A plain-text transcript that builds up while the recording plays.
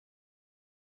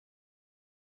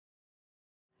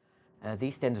The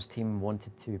EastEnders team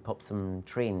wanted to pop some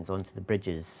trains onto the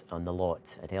bridges on the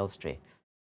lot at Elstree.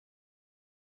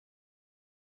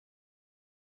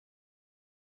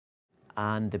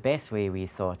 And the best way we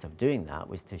thought of doing that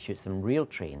was to shoot some real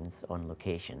trains on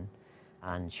location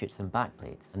and shoot some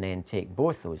backplates, and then take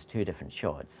both those two different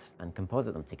shots and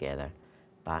composite them together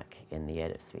back in the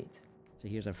edit suite. So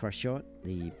here's our first shot,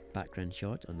 the background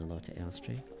shot on the lot at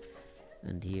Elstree.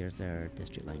 And here's our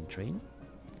district line train.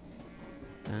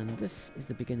 And this is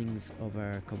the beginnings of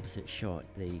our composite shot,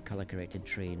 the colour corrected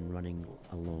train running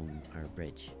along our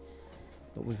bridge.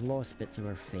 But we've lost bits of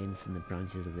our fence and the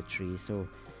branches of the tree, so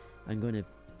I'm going to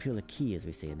pull a key, as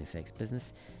we say in the effects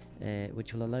business,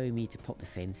 which will allow me to pop the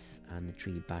fence and the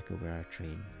tree back over our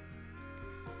train.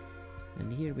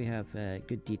 And here we have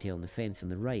good detail on the fence on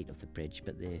the right of the bridge,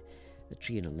 but the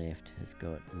tree on the left has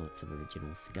got lots of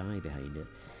original sky behind it.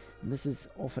 And this is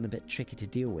often a bit tricky to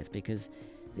deal with because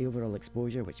the overall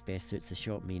exposure, which best suits the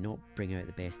shot, may not bring out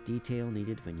the best detail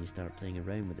needed when you start playing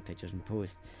around with the pictures in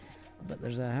post. But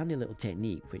there's a handy little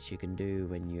technique which you can do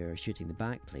when you're shooting the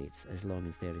back plates, as long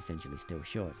as they're essentially still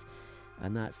shots.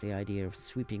 And that's the idea of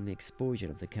sweeping the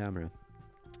exposure of the camera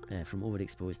from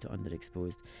overexposed to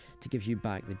underexposed to give you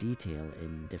back the detail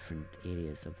in different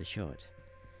areas of the shot.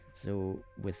 So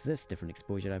with this different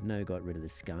exposure, I've now got rid of the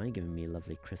sky, giving me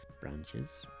lovely crisp branches.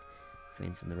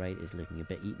 Fence on the right is looking a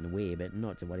bit eaten away, but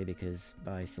not to worry, because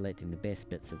by selecting the best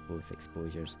bits of both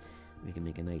exposures, we can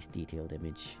make a nice detailed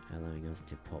image, allowing us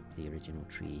to pop the original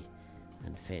tree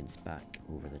and fence back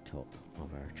over the top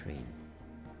of our train.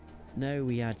 Now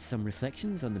we add some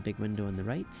reflections on the big window on the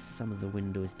right, some of the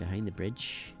windows behind the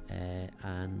bridge,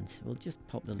 and we'll just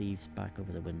pop the leaves back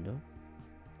over the window.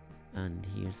 And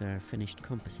here's our finished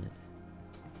composite.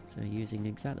 So using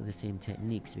exactly the same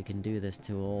techniques, we can do this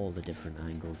to all the different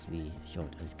angles we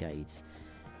shot as guides.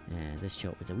 This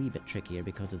shot was a wee bit trickier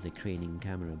because of the craning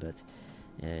camera, but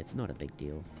it's not a big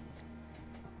deal.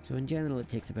 So in general it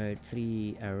takes about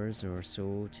 3 hours or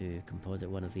so to composite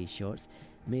one of these shots,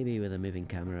 maybe with a moving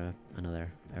camera another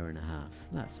hour and a half,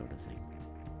 that sort of thing.